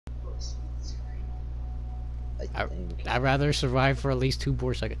I think. I'd rather survive for at least 2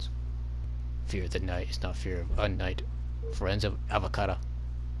 more seconds. Fear of the night is not fear of a night. Friends of avocado.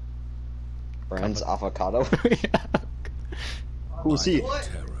 Friends avocado. Yeah. Who's he?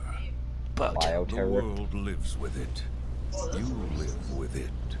 Terror. But The Bioterror. world lives with it. You live with it.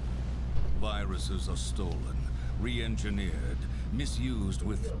 Viruses are stolen, re-engineered, misused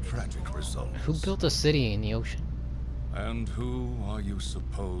with tragic results. who built a city in the ocean? And who are you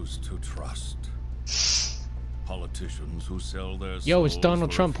supposed to trust? Politicians who sell their Yo, it's souls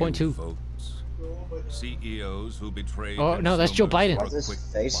Donald for a Trump, few point 2. votes. CEOs who betray. Oh, no, that's Joe consumers Biden. for a Why's his quick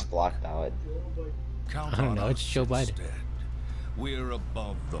face buck. blocked out? Count I don't on know, it's us Joe Biden. instead. We're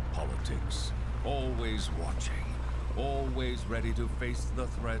above the politics, always watching, always ready to face the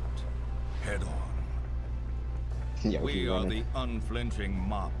threat head on. Yeah, We are the unflinching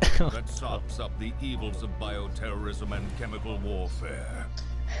mop that sops up the evils of bioterrorism and chemical warfare.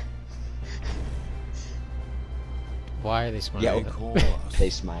 Why are they smiling? Yeah, They though? call us They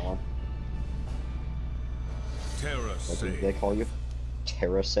smile. Terror What do they Save. call you?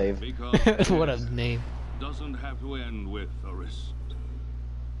 Terra save. Because What a this name. doesn't have to end with a risk.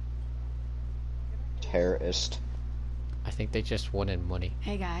 Terrorist. I think they just wanted money.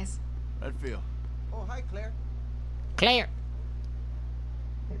 Hey guys. How'd it feel? Oh, hi, Claire. Claire!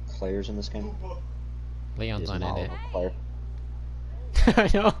 Claire's in this game. Leon's Is not in not it. Claire. I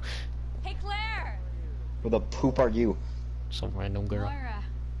know. Hey Claire. Who the poop are you? Some random girl. Moira.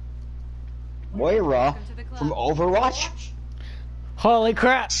 Moira Welcome to the club. from Overwatch? Holy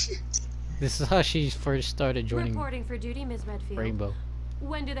crap! This is how she first started joining Reporting for duty, Ms. Redfield. Rainbow.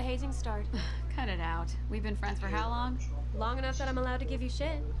 When do the hazing start? Cut it out. We've been friends for how long? Long enough that I'm allowed to give you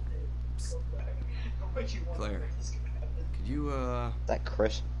shit. Claire, could you, Is that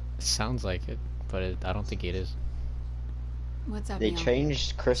Chris? Sounds like it, but I don't think it is. What's up, They Neil?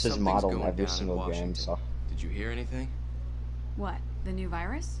 changed Chris's something's model in going every down in single game, Washington. so. Did you hear anything? What? The new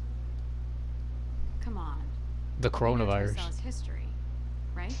virus? Come on. The All we have to coronavirus. sell is history,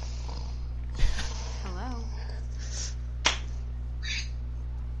 right? Hello.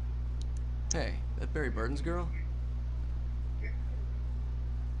 Hey, that Barry Burton's girl?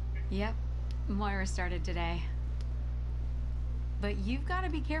 Yep. Moira started today. But you've got to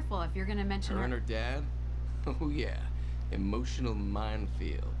be careful if you're going to mention Her and her dad? Oh yeah, emotional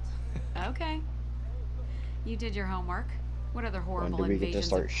minefield. Okay. You did your homework. What other horrible do we get to invasions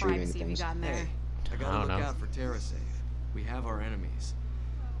start of shooting privacy have you things? got in there? Hey, I I gotta don't look know. out for TerraSafe. We have our enemies.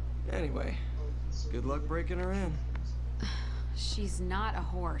 Anyway, good luck breaking her in. She's not a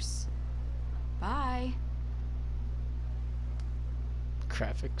horse. Bye.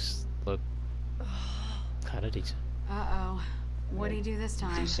 Graphics look kind of decent. Uh-oh. What'd he do this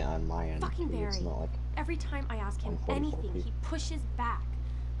time? Decent on my end. Fucking too. It's Barry. not like. Every time I ask him 144p. anything, he pushes back.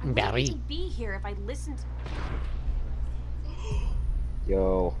 I wouldn't Barry. even be here if I listened.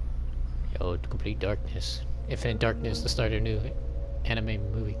 Yo. Yo, complete darkness. Infinite Darkness, the start of a new anime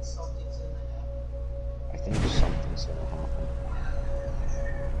movie. I think something's gonna happen.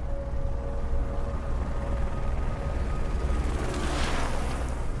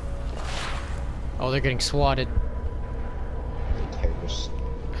 Oh, they're getting swatted. Terrorist.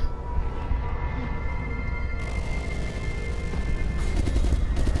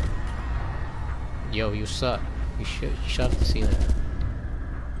 Yo, you suck. You shot at the ceiling.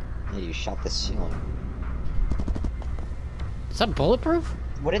 Yeah, you shot the ceiling. Is that bulletproof?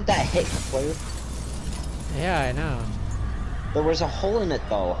 What did that hit, Claire? Yeah, I know. There was a hole in it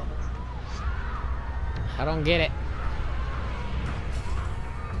though. I don't get it.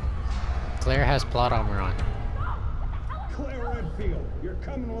 Claire has plot armor on. Claire Redfield, you're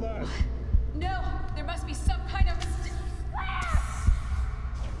coming with us. No! There must be some kind of...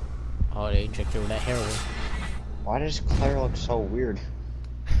 Oh, they injected her with that heroin. Why does Claire look so weird?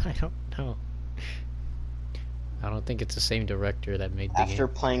 I don't know. I don't think it's the same director that made the After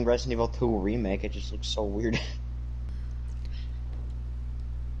game. playing Resident Evil 2 Remake, it just looks so weird.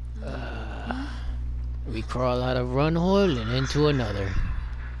 We crawl out of one hole and into another.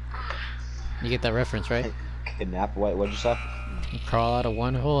 You get that reference, right? Kidnap, what'd you say? You crawl out of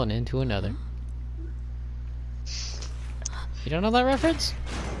one hole and into another. You don't know that reference?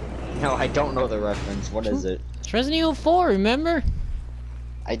 No, I don't know the reference. What is it? It's Resident Evil 4, remember?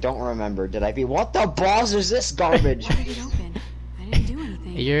 I don't remember. Did I be? What the balls is this garbage? Why did it open? I didn't do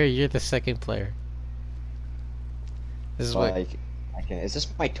anything. You're the second player. This is what. Like, is this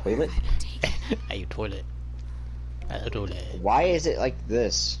my toilet? Hey, you toilet. Toilet. Why is it like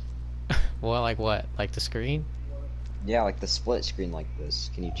this? Well, like what? Like the screen? Yeah, like the split screen like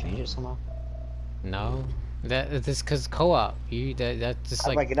this. Can you change it somehow? No. This cause co-op. That's just How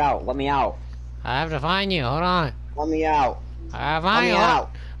do I like get out? Let me out. I have to find you. Hold on. Let me out. I have to Let find me you. out.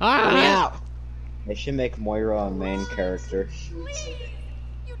 Let me Ah! out. They should make Moira a main character. Please!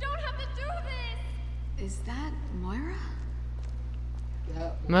 You don't have to do this! Is that Moira?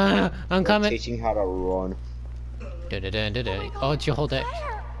 I'm coming. Teaching how to run. Oh, it's your whole deck.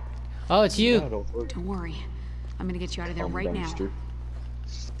 Oh, it's you. Don't worry. I'm gonna get you out of there right now.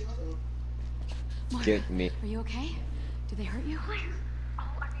 Moira, Get me. are you okay? Did they hurt you? Claire! Oh,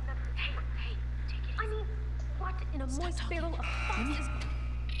 I remember. Hey, take it. I mean, what in a moist barrel of foxes?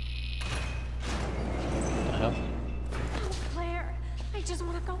 The hell? Oh, Claire, I just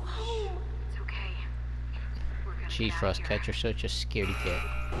want to go home. It's okay. She's Frost Catcher, such a scaredy cat.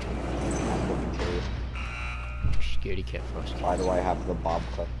 Scaredy cat Frost. Why do I have the bob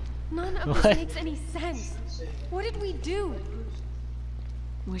cut? None of What? this makes any sense. What did we do?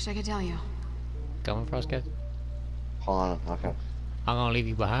 Wish I could tell you. Come on, Frost Cat. Hold on. Okay. I'm gonna leave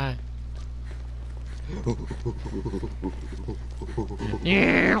you behind.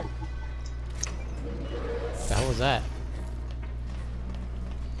 Yeah. The hell was that?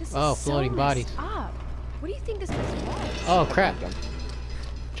 This Oh, is so floating bodies. messed up. What do you think this place was? Oh crap!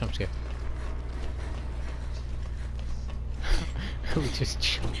 Jump scare. We just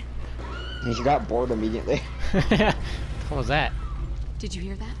jumped. You got bored immediately. What was that? Did you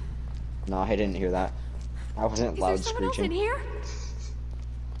hear that? No, I didn't hear that. I wasn't Is loud there someone else in screeching. here?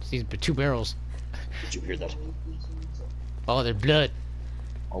 It's these two barrels. Did you hear that? Oh, there's blood.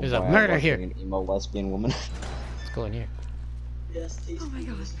 Oh, There's a boy, I'm murder watching here. An emo lesbian woman. Let's go in here. Oh my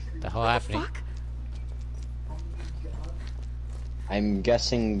god. The hell What the happening? fuck? I'm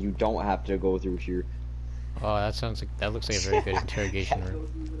guessing you don't have to go through here. Oh, that looks like a very good interrogation room.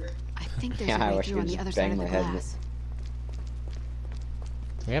 I think there's Yeah, I a way wish through you on could the just other side bang of the my head. glass.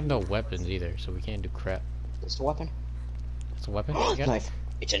 We have no weapons either, so we can't do crap. Is this a weapon? It's a weapon? You got? Knife.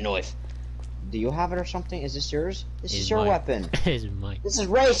 It's a knife. Do you have it or something? Is this yours? This It's is your mine. weapon. It's mine. This is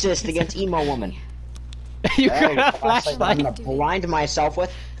racist against emo woman. You Hey, got a flashlight flashlight. I'm gonna blind myself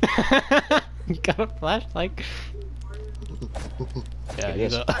with. You got a flashlight. Yeah, It you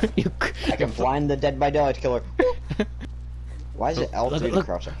is. got. I can blind the Dead by Daylight killer. Why is it L3 look, to look,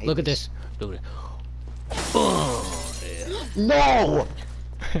 crouch? I hate look at this. this. Look at it. Oh, No!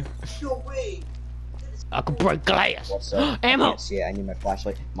 I can break glass. What's up? I Ammo. can't see it. I need my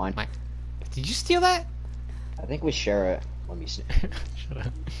flashlight. Mine. Mine. Did you steal that? I think we share it. Let me see. Shut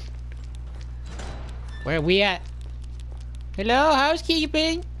up. Where are we at? Hello,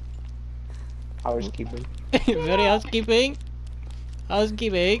 housekeeping. Housekeeping. Very housekeeping.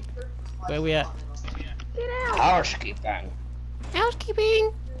 Housekeeping. Where are we at? Housekeeping.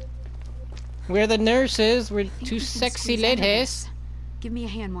 Housekeeping. We're the nurses. We're Think two we can sexy squeeze out of ladies. this. Give me a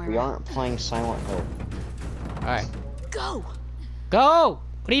hand, Moira. We aren't playing Silent Hill. Alright. Go! Go!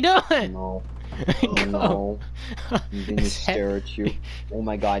 What are you doing? No. Go. No. I'm gonna stare at you. Oh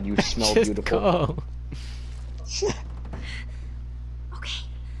my god, you smell Just beautiful. go. Okay.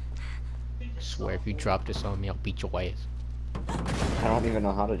 I swear if you drop this on me, I'll beat your ass. I don't even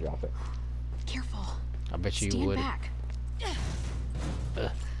know how to drop it. Careful. I bet you Stand would. back.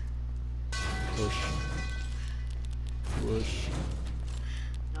 Push. Push.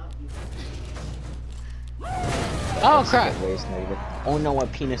 Oh crap! Waste negative. Oh no, a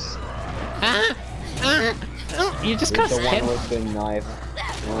penis. Ah! Ah! Oh, you just You're got the one hit. with the knife.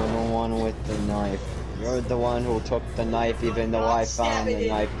 You're the one with the knife. You're the one who took the knife even though I found the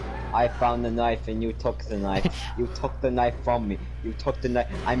knife. I found the knife and you took the knife. You took the knife from me. You took the knife.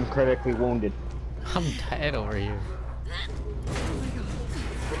 I'm critically wounded. I'm dead over here.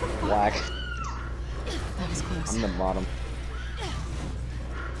 Black. That was close. I'm the bottom.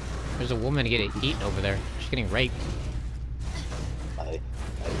 There's a woman getting eaten over there. She's getting raped. I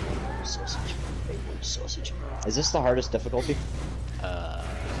want sausage. I want sausage. Is this the hardest difficulty?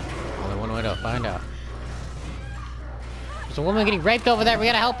 Only one way to find out. There's a woman getting raped over there. We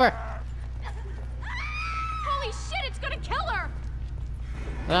gotta help her. Holy shit, it's gonna kill her!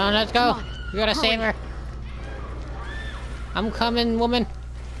 Let's go. Come on, We gotta hurry. save her. I'm coming, woman.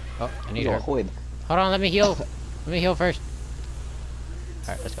 Oh, I need her. Ahoy. Hold on, let me heal. Let me heal first.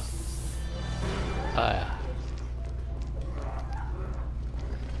 Alright, let's go.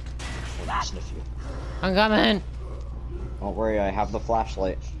 Sniff you. I'm coming. Don't worry, I have the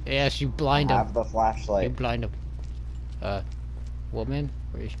flashlight. Yes, you I blind him. have the You flashlight. blind him. Woman?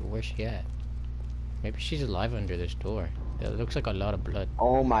 Where's she at? Maybe she's alive under this door. It looks like a lot of blood.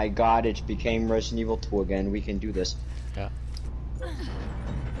 Oh my god, it became Resident Evil 2 again. We can do this. Yeah.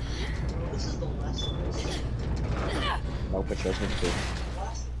 Nope, it shows me 2.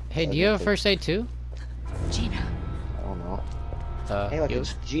 Hey, do you have a first aid too? Gina. I don't know. Hey, look, You?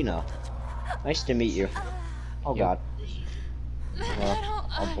 it's Gina. Nice to meet you. Oh You- god.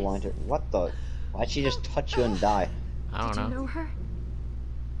 I'll blind her. What the? Why'd she just touch you and die? I don't Did you know. know her?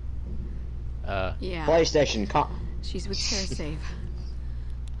 Yeah. PlayStation, She's with ShareSave.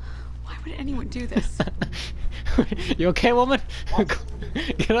 Why would anyone do this? You okay, woman?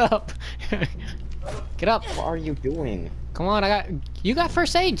 Get up. Get up. What are you doing? Come on, you got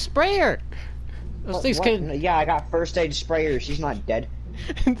first aid. Spray her. Those things What? can. Yeah, I got first aid sprayer. She's not dead.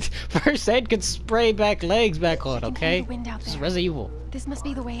 First aid can spray back legs back on, I can hear okay? the wind out This is there. Resident Evil. This must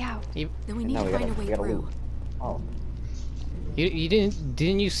be the way out. You, Then we need No, to we find a gotta way through. leave. Oh. you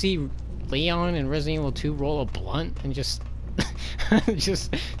didn't you see Leon in Resident Evil 2 roll a blunt and just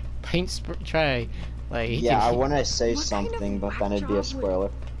just try like he Yeah, I can, want to say What kind of something, but then whack it'd be a job spoiler.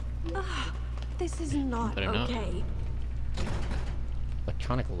 Ugh, this is not Better not. okay.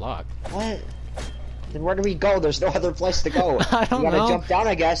 electronic lock. What? Then where do we go? There's no other place to go. I don't we gotta know. jump down,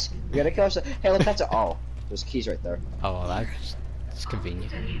 I guess. We gotta go. Hey, look, that's a. Oh, there's keys right there. Oh, well, that's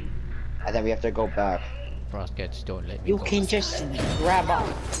convenient. And then we have to go back. Frostcats don't let me You go. can just grab up.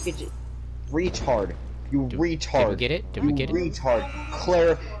 You can just... Retard. You retard. Did we get it? Did we You get it? retard.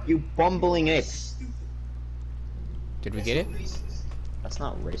 Claire, you bumbling ape. Did we get it? That's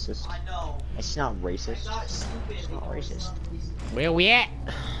not racist. I know. It's not racist. It's not racist. Where we at?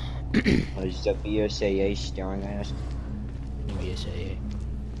 Is the BSAA staring at us? BSAA.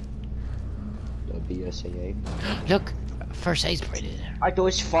 The BSAA. Look, first aid spray in there. Are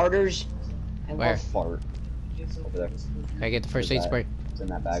those farters? I Where? love fart. Over there. Can I get the first Where's aid that? spray? It's in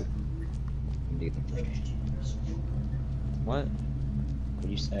that bag. What? What do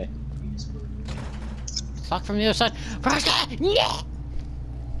you say? It's locked from the other side. First aid! Yeah!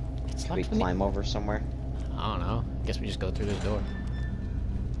 It's Can we locked from the... climb over somewhere? I don't know. Guess we just go through this door.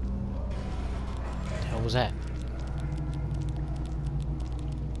 What the hell was that?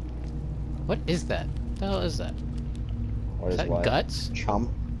 What is that? What the hell is that? What Is is that what? guts?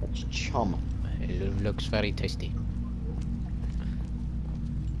 Chum? That's chum. It looks very tasty.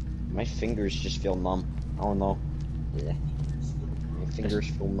 My fingers just feel numb. I don't know. Yeah. My fingers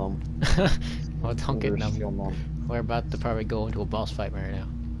feel numb. Well, don't get Fingers numb. feel numb. We're about to probably go into a boss fight right now.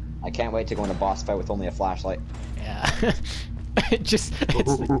 I can't wait to go in a boss fight with only a flashlight. Yeah. it's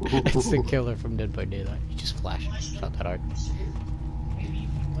the killer from Dead by Daylight. You just flash. It's not that hard.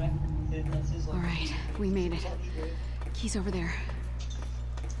 Alright, we made it. Key's over there.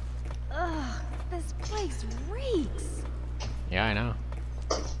 Ugh, this place reeks. Yeah, I know.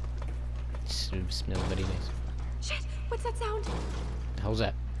 Smells very nice. Shit, what's that sound? The hell's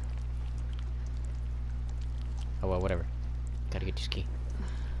that? Oh well, whatever. Gotta get this key.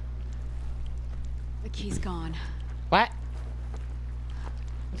 The key's gone. What?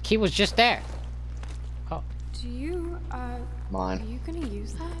 The key was just there. Oh. Do you, are Mine. you gonna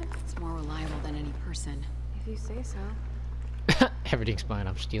use that? It's more reliable than any person. If you say so. Everything's mine.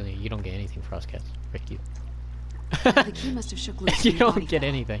 I'm stealing it. You don't get anything, Frostcats. Frick you. The key must have shook loose. You when the don't body get fell.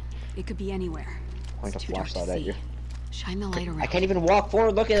 anything. It could be anywhere. Point It's a too dark to flashlight at see. you. Shine the light around. I can't even walk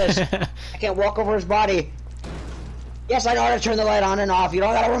forward. Look at this. I can't walk over his body. Yes, I know how to turn the light on and off. You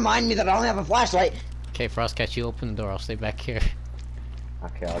don't gotta remind me that I only have a flashlight. Okay, Frostcats, you open the door. I'll stay back here.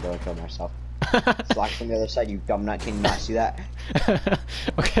 Okay, I'll go and kill myself. It's locked from the other side, you dumb nut. Can you not see that?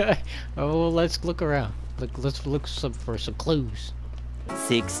 Okay. Oh, well, let's look around. Let's look for some clues.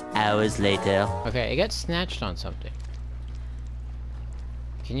 6 hours later. Okay, it got snatched on something.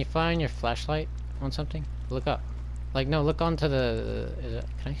 Can you find your flashlight on something? Look up. Like, no, look onto the...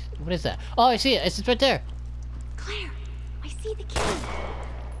 can I... What is that? Oh, I see it. It's right there. Claire, I see the key.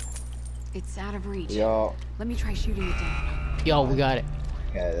 It's out of reach. Yo. Let me try shooting it down. Yo, we got it.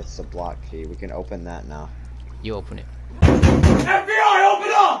 Okay, that's the block key. We can open that now. You open it. FBI,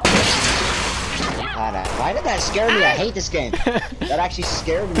 open up! Why did that scare me? I hate this game. That actually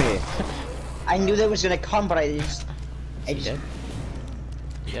scared me. I knew that was gonna come, but I just... You dead?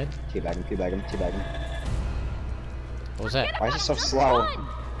 You dead? Teabag him, teabag him, teabag him. What was that? Why is it so slow?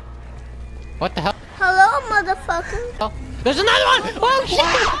 What the hell? Hello, motherfucker. Oh, there's another one! Oh,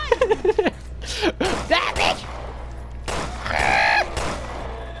 shit! That bitch!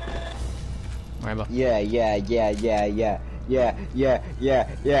 Rambo. Yeah.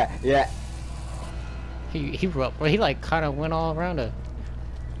 He well, he like kind of went all around it.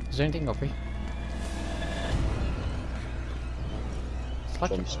 Is there anything over here?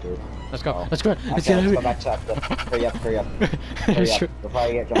 I'm scared. Let's go. Oh. Let's go. Let's Okay, get let's go back to hurry up. Hurry up. Before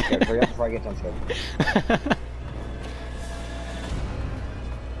I get jump scared. Hurry up before I get jump scared.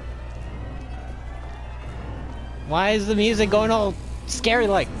 Why is the music going all scary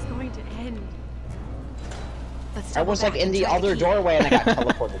like? It's going to end. Let's I was like in the other doorway and I got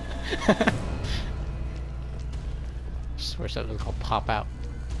teleported. I swear something's gonna pop out.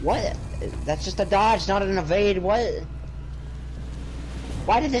 What? That's just a dodge, not an evade. What?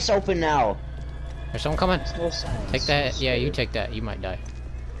 Why did this open now? There's someone coming. Makes no sense. Take that. So Yeah, you scared. take that. You might die.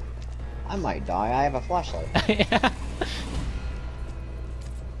 I might die. I have a flashlight. Yeah.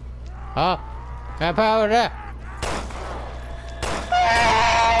 Oh, got power there.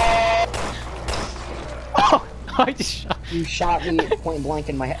 Oh, I just shot. You shot me point blank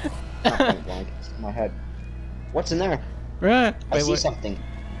in my head. Not point blank, it's in my head. What's in there? Run. I Wait, see what? something.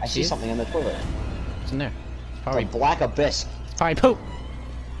 I see See it? something in the toilet. What's in there? It's It's probably, a black abyss. probably poop.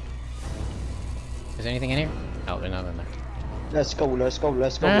 Is there anything in here? No, there's nothing in there. Let's go, let's go,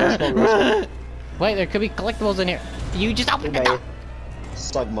 let's go, let's go, let's go. Wait, there could be collectibles in here. You just opened the Okay. door.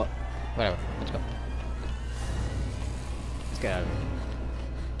 Slugma. Whatever. Let's go. Let's get out of here.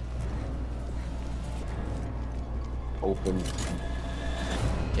 Open.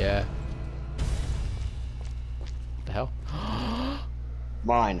 Yeah. What the hell?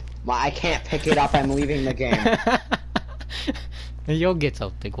 Mine. I can't pick it up, I'm leaving the game. You'll get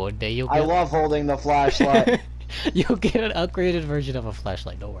something one day. You'll I get. love holding the flashlight. You'll get an upgraded version of a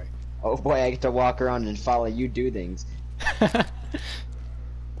flashlight. Don't worry. Oh boy, I get to walk around and follow you do things.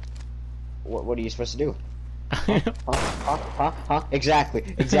 What are you supposed to do? Huh? Exactly.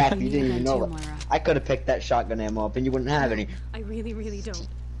 You didn't even know it. I could have picked that shotgun ammo up and you wouldn't have any. I really, really don't.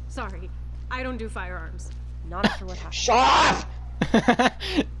 Sorry. I don't do firearms. Not after what happened. Shut up!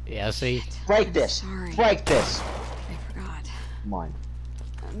 Yeah. See. Break this. Sorry. Break this. I forgot. Mine.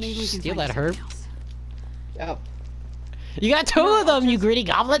 Maybe we can Steal find that herb. something else. Yep. You got two of them, you greedy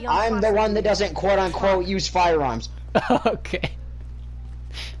goblin. I'm the one that doesn't quote unquote use firearms. Okay.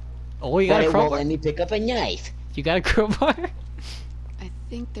 Oh, you But got a it won't crowbar? let me pick up a knife. You got a crowbar? I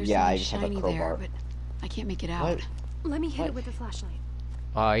think there's Yeah, I something just have a shiny there, crowbar. but I can't make it out. What? Let me hit What? it with a flashlight.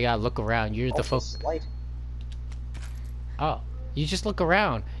 Oh, you gotta look around. You're the Oh, focus. this light. Oh, you just look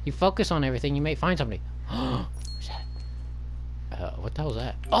around. You focus on everything. You may find something. What's that? What the hell's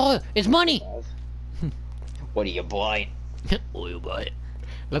that? Oh, it's money. What are you buying? Oh, you buy it.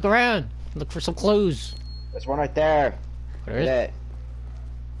 Look around. Look for some clues. There's one right there. Where is it? That.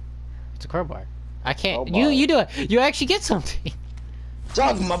 It's a crowbar. I can't. Crowbar. You do it. You actually get something.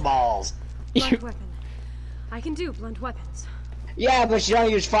 Dug my balls. Blunt weapon. I can do blunt weapons. Yeah, but you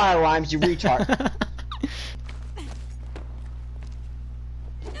don't use firearms, you retard.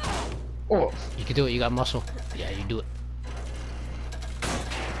 Oh, You can do it. You got muscle. Yeah, you do it.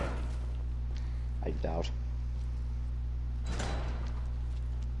 I doubt.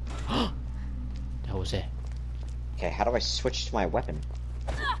 That was it. Okay, how do I switch to my weapon?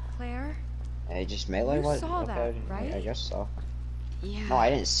 Claire? I just melee You what? saw that, Okay, right? I guess so. Yeah. No, I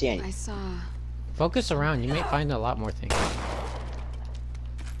didn't see any. I saw. Focus around. You may find a lot more things.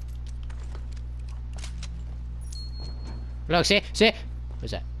 Look, see? See?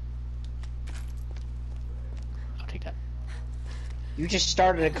 What's that? I'll take that. You just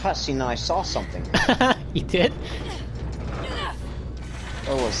started a cutscene and I saw something. You did?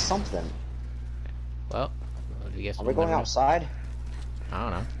 There was something. Well, I guess Are we we'll going never know. outside? I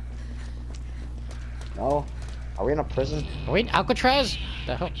don't know. No. Are we in a prison? Wait, Alcatraz?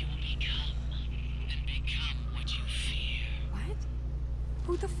 The hell? What?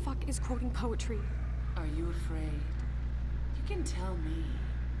 Who the fuck is quoting poetry? Are you afraid? You can tell me.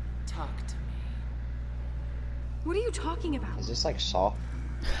 Talk to me. What are you talking about? Is this like Saw?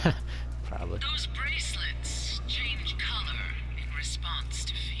 Probably. Those bracelets change color in response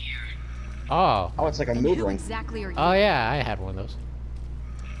to fear. Oh. Oh, it's like a And mood who ring. exactly are you? Oh yeah, I had one of those.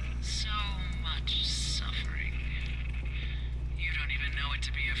 So much suffering. You don't even know what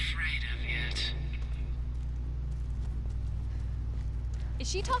to be afraid of yet. Is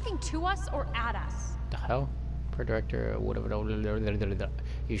she talking to us or at us? The hell? Per director, whatever.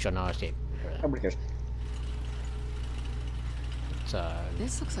 You shall not escape. Nobody cares. It's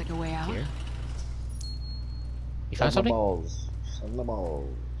This looks like a way out. here. You found Send the something? balls. Send the balls.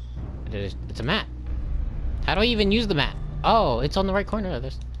 It's a map. How do I even use the map? Oh, it's on the right corner of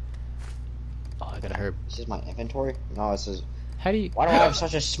this. Oh, I got a herb. This is my inventory? No, this is... How do you? Why do I have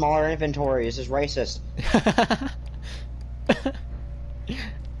such a smaller inventory? This is racist.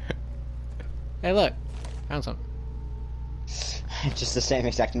 Hey, look, found something. Just the same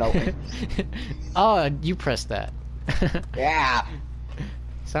exact note. Oh, you pressed that. Yeah.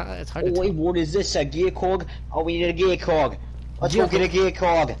 It's hard to Oh, wait, tell. what is this? A gear cog? Oh, we need a gear cog. Let's Gear go get a gear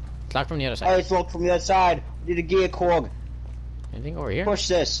cog. It's locked from the other Oh, side. it's locked from the other side. We need a gear cog. Anything over here? Push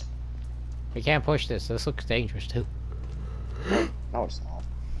this. We can't push this. This looks dangerous too. No, it's not.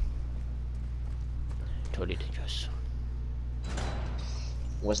 totally dangerous.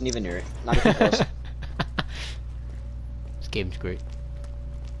 Wasn't even near it. Not even close. This game's great.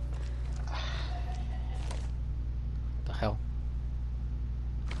 The hell?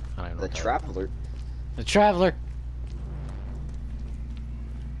 I don't know. The Traveler. The Traveler.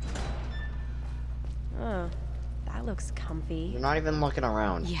 Oh, that looks comfy. You're not even looking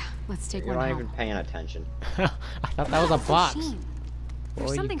around. Yeah, let's take You're one not home. even paying attention. I thought that was a box. Shame. What There's would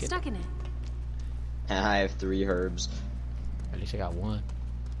you something get? stuck in it. I have 3 herbs. At least I got one.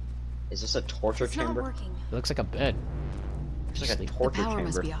 Is this a torture It's chamber? not working. It looks like a bed. It's like a Sleep. The torture power chamber.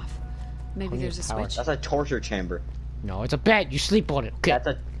 must be off. Maybe Only there's a power. switch. That's a torture chamber. No, it's a bed. You sleep on it. Okay. That's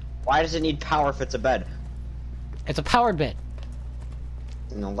a. Why does it need power if it's a bed? It's a powered bed.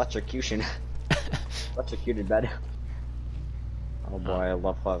 An electrocution. Electrocuted bed. Oh boy, I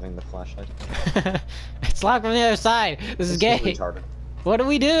love having the flashlight. It's locked from the other side. This is gay. Retarded. What do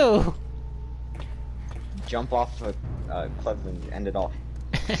we do? Jump off a cliff and end it all.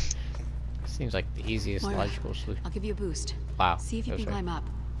 Seems like the easiest Moira, logical solution. I'll give you a boost. Wow. See if you that can was right. climb up.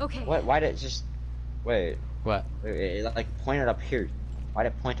 Okay. What? Why did it just? Wait. What? It like pointed up here. Why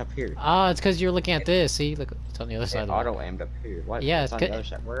did it point up here? Oh, it's because you're looking at this. See, look, it's on the other side It of the wall. auto aimed up here. What? Yeah, it's on it's the other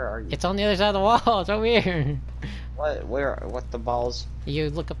side. Where are you? It's on the other side of the wall. It's over here. What? Where? What the balls? You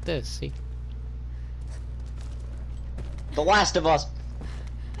look up this. See. The Last of Us.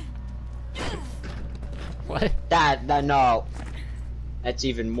 What? That no. That's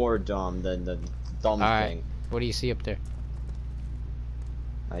even more dumb than the dumb All right. thing. What do you see up there?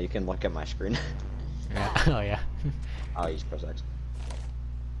 You can look at my screen. Yeah. Oh yeah. Oh, you just press X.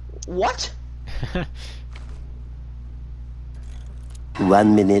 What?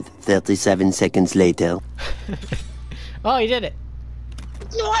 1 minute, 37 seconds later. Oh, you did it.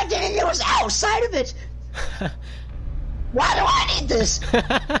 No, I didn't. It was outside of it. Why do I need this? You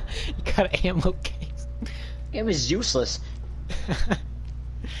got an ammo case. It was useless.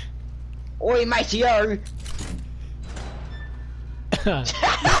 Oi, matey, oh.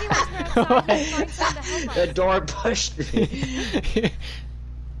 The door pushed me.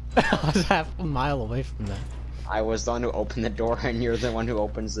 I was half a mile away from that. I was the one who opened the door, and you're the one who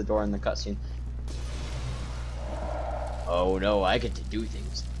opens the door in the cutscene. Oh no, I get to do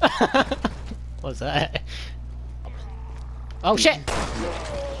things. What's that? Oh shit!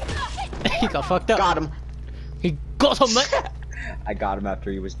 He got fucked up. Got him. He got him, man. I got him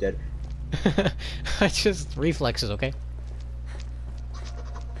after he was dead. It's just reflexes, okay?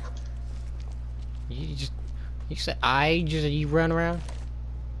 You said you run around?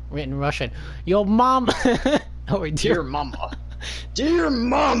 Written in Russian. Yo, mom! Oh, Dear mama. Dear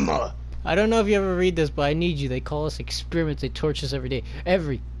mama! I don't know if you ever read this, but I need you. They call us experiments. They torture us every day.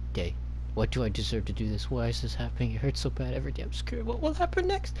 Every day. What do I deserve to do this? Why is this happening? It hurts so bad every day. I'm scared. What will happen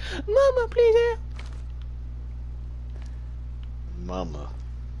next? Mama, please help! Mama.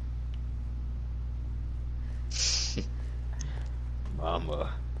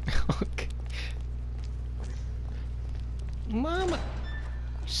 Mama. Okay. Mama.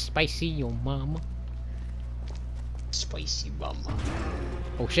 Spicy, your mama. Spicy mama.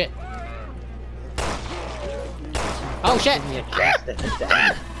 Oh shit. Oh shit!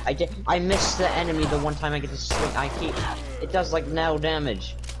 I missed the enemy the one time I get to swing. It does like no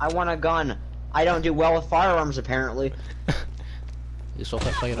damage. I want a gun. I don't do well with firearms apparently. You saw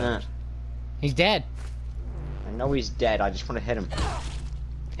that firearms. He's dead. I know he's dead. I just want to hit him.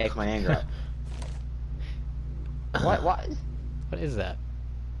 Take my anger out. What? What? What is that?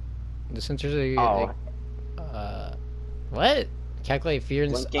 The sensors are. Oh. What? Calculate fear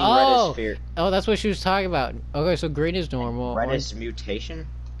and. Blinking red is fear. Oh, that's what she was talking about. Okay, so green is normal. Red orange- is mutation.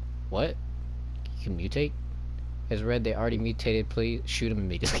 What? You can mutate? As red, they already mutated. Please shoot him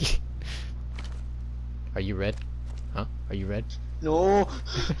immediately. Are you red? Huh? Are you red? No.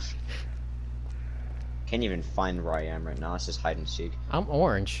 Can't even find where I am right now. It's just hide and seek. I'm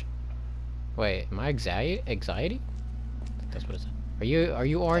orange. Wait, am I anxiety? That's what it said. Are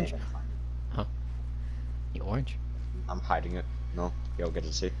you orange? Huh? You orange? I'm hiding it. No, you'll get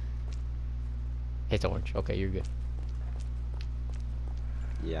to see. It's orange. Okay, you're good.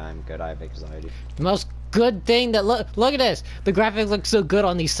 Yeah, I'm good. I have anxiety. The most good thing that look at this. The graphics look so good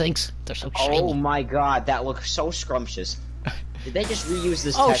on these things. They're so shiny. Oh my god, that looks so scrumptious. Did they just reuse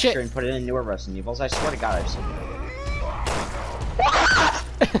this Oh, texture shit. and put it in newer Resident Evils? I swear to god I've seen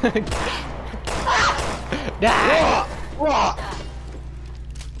it. Die! Whoa!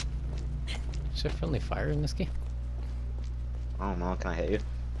 Is there friendly fire in this game? I don't know, can I hit you?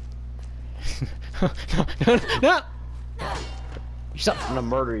 No! Stop. I'm gonna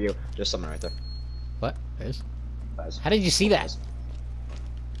murder you. There's something right there. What? There's? Guys. How did you see that?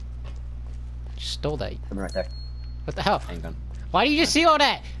 Just stole that? Come right there. What the hell? Handgun. Why do you just see all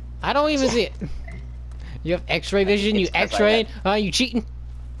that? I don't even see it. You have X-ray vision. You X-rayed. You cheating?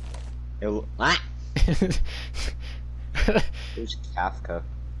 Who's Kafka?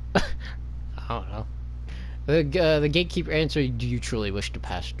 I don't know. The gatekeeper answered, "Do you truly wish to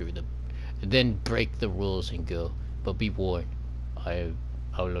pass through them? Then break the rules and go. But be warned, I have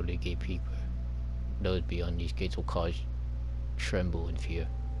outlawed the gatekeeper. Those beyond these gates will cause tremble and fear."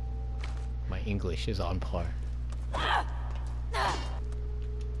 My English is on par.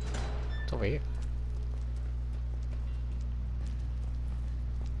 It's over here.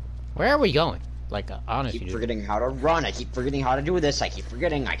 Where are we going? Like, honestly, I keep forgetting how to run. I keep forgetting how to do this. I keep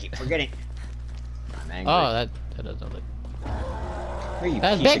forgetting. I'm angry. Oh, that doesn't look.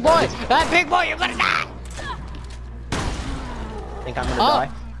 That's big boy! That big boy, you're gonna die! Think I'm gonna die?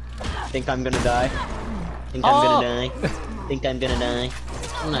 Think I'm gonna die? Think I'm gonna die? Think I'm gonna die?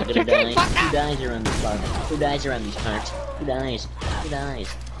 I'm not gonna die. Who dies around this park? Who dies around these parts? Who dies? Who dies?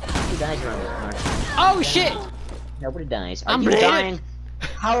 Who dies around this park? Oh shit! Nobody dies. I'm you bleeding. dying?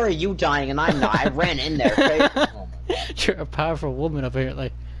 How are you dying and I'm not? I ran in there. Okay? Oh my god. You're a powerful woman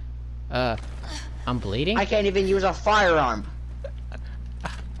apparently. I'm bleeding? I can't even use a firearm.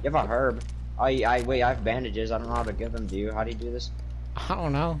 You have a herb. Wait, I have bandages. I don't know how to give them to you. How do you do this? I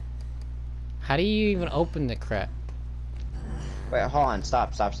don't know. How do you even open the crap? Wait, hold on.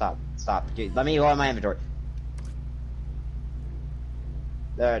 Stop. Let me go in my inventory.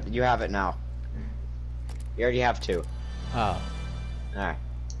 There, you have it now. You already have 2. Oh. Alright.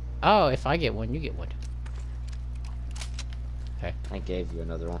 Oh, if I get one, you get one. Okay. I gave you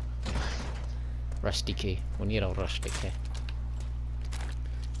another one. Rusty key. We need a rusty key.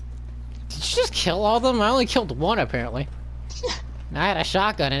 Did you just kill all of them? I only killed one apparently. I had a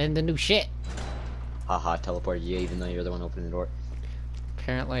shotgun and the new shit. Haha, teleported you even though you're the one opening the door.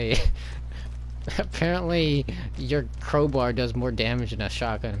 Apparently... apparently your crowbar does more damage than a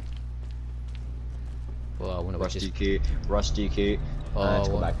shotgun. Well, I wonder what Rusty key. Oh, let's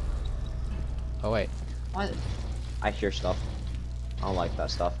go what? back. Oh wait. What? I hear stuff. I don't like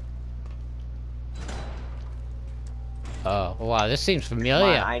that stuff. Oh, wow, this seems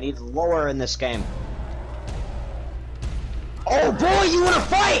familiar. Come on, I need lower in this game. Oh boy, you wanna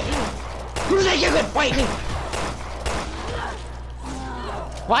fight? You think you can fight me?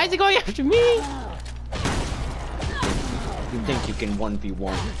 Why is he going after me? You think you can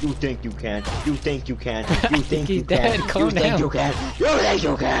 1v1? You think you can? You think you can? You think he's you dead. can? Calm You think down. you can? You think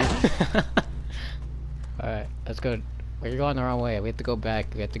you can? Alright, let's go. We're going the wrong way. We have to go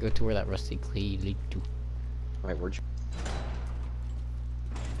back. We have to go to where that rusty key lead to. Wait, where'd you?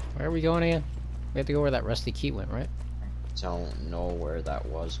 Where are we going again? We have to go where that rusty key went, right? Don't know where that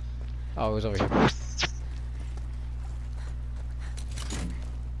was. Oh, it was over here.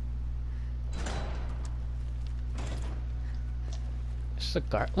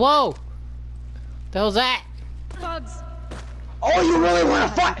 Cigar. Whoa! The hell's that? Bugs. Oh, you really want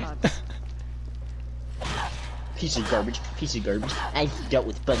to fight? Piece of garbage. Piece of garbage. I've dealt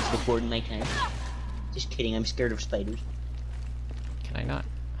with bugs before in my time. Just kidding. I'm scared of spiders. Can I not?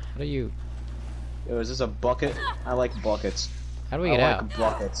 How do you? Yo, is this a bucket? I like buckets. How do we get out? I like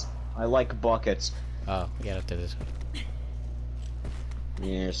buckets. I like buckets. Oh, we got up to this one.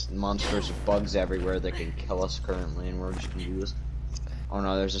 There's monstrous bugs everywhere that can kill us currently, and we're just gonna do this. Oh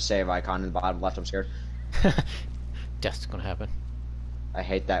no, there's a save icon in the bottom left. I'm scared. Death's gonna happen. I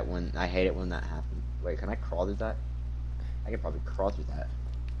hate it when that happens. Wait, can I crawl through that? I could probably crawl through that.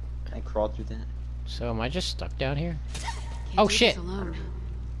 Can I crawl through that? So am I just stuck down here? Can't Oh do shit! this alone.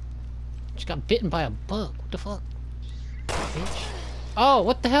 Just got bitten by a bug. What the fuck? Bitch. Oh,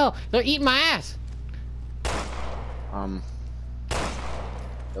 what the hell? They're eating my ass.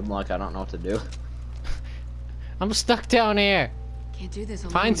 Good luck. I don't know what to do. I'm stuck down here. Can't do this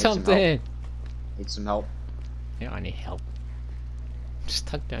alone. Find some something. Need some help. Yeah, I need help. I'm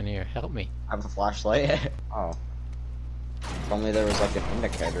stuck down here. Help me. I have a flashlight. Oh. If only there was like an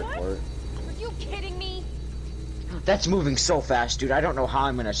indicator for it. Are you kidding me? That's moving so fast, dude. I don't know how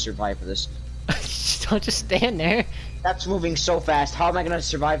I'm gonna survive this. Don't just stand there. That's moving so fast. How am I gonna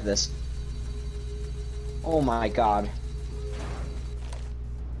survive this? Oh my god.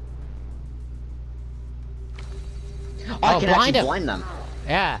 I can actually blind them.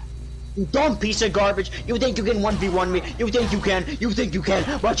 Yeah. You dumb piece of garbage. You think you can 1v1 me? You think you can? You think you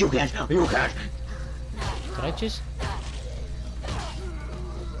can? But you can't. You can't. Did I just?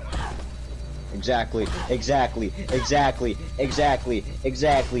 Exactly.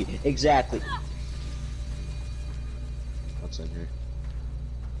 What's in here?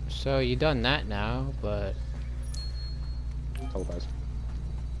 So you done that now, but Topaz.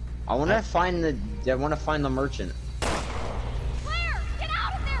 I want to find the. I want to find the merchant. Claire, get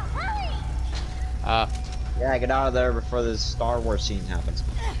out of there! Hurry! Yeah, get out of there before the Star Wars scene happens.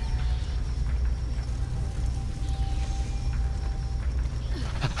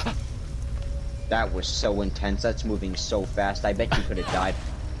 That was so intense. That's moving so fast. I bet you could have died.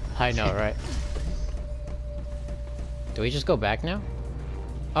 I know, right? Do we just go back now?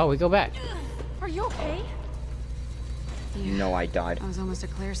 Oh, we go back. Are you okay? Yeah, No, I died. I was almost a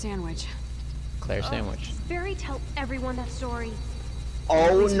Claire sandwich. Claire sandwich. Barry, tell everyone that story. Oh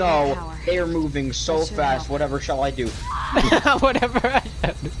Please no, power. they are moving so That should fast. help. Whatever shall I do? Whatever.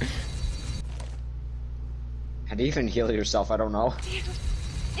 How do you even heal yourself? I don't know.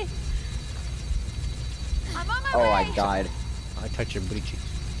 I'm on my Oh, way! I died. I touch your booty cheeks.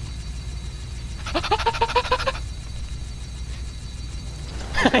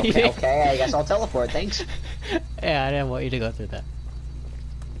 Okay, I guess I'll teleport. Thanks. Yeah, I didn't want you to go through that.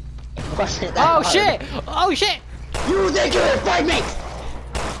 Wasn't that Oh hard. shit! Oh shit! You think you can fight me?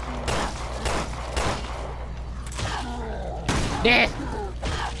 Yeah.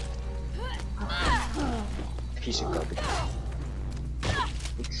 Piece of garbage.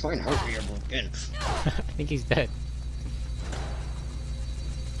 You're trying to hurt me again. I think he's dead.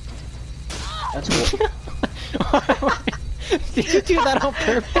 That's cool. Did you do that on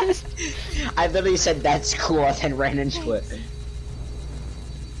purpose? I literally said that's cool and then ran into it.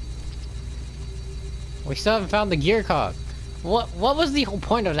 We still haven't found the gear cog. What was the whole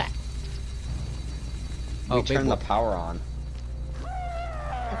point of that? We Oh, big turned the one. power on.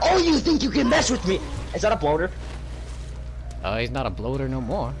 Oh, you think you can mess with me? Is that a bloater? Oh, he's not a bloater no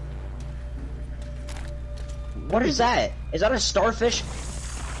more. What is that? Is that a starfish?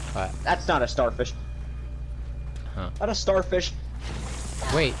 What? That's not a starfish. Huh. Not a starfish.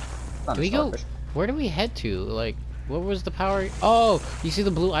 Wait, Not do a we go? starfish. Where do we head to? Like, what was the power? Oh, you see the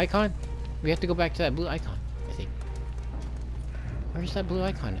blue icon? We have to go back to that blue icon, I think. Where's that blue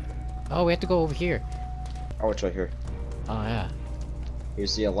icon at? Oh, we have to go over here. Oh, it's right here. Oh, yeah.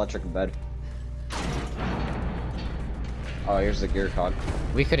 Here's the electric bed. Oh, here's the gear cog.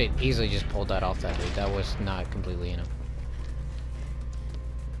 We could have easily just pulled that off that way. That was not completely enough.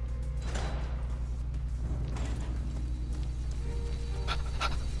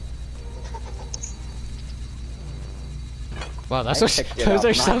 Wow, that's I so, picked it those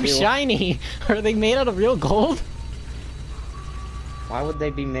up, are so not you. shiny. Are they made out of real gold? Why would they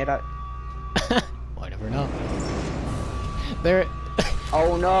be made out? I never know. They're.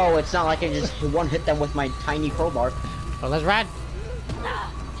 Oh no, it's not like I just one hit them with my tiny crowbar. Oh, let's run.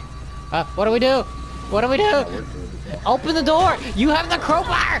 What do we do? What do we do? Open the door! You have the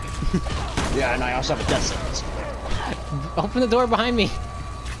crowbar! Yeah, and I also have a death sentence. Open the door behind me.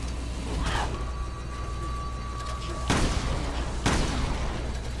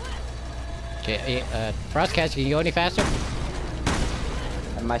 Okay, Frostcatch, can you go any faster?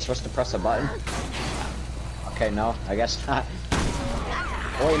 Am I supposed to press a button? Okay, no, I guess not.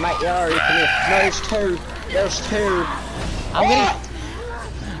 Wait, mate, yeah, you can hear. No, there's two. There's two. I'm getting.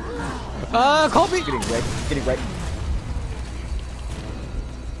 Colby! Getting right. Getting right.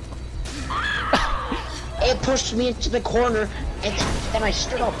 It pushed me into the corner, and then I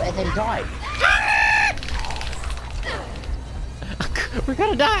stood up and then died. We're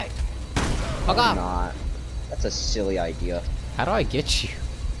gonna die! Fuck off! Not. That's a silly idea. How do I get you?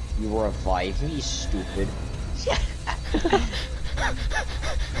 You revive me, stupid.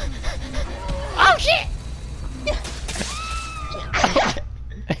 Oh shit!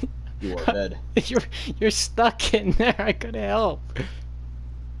 You are dead. You're stuck in there. I couldn't help.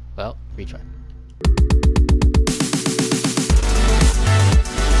 Well, retry.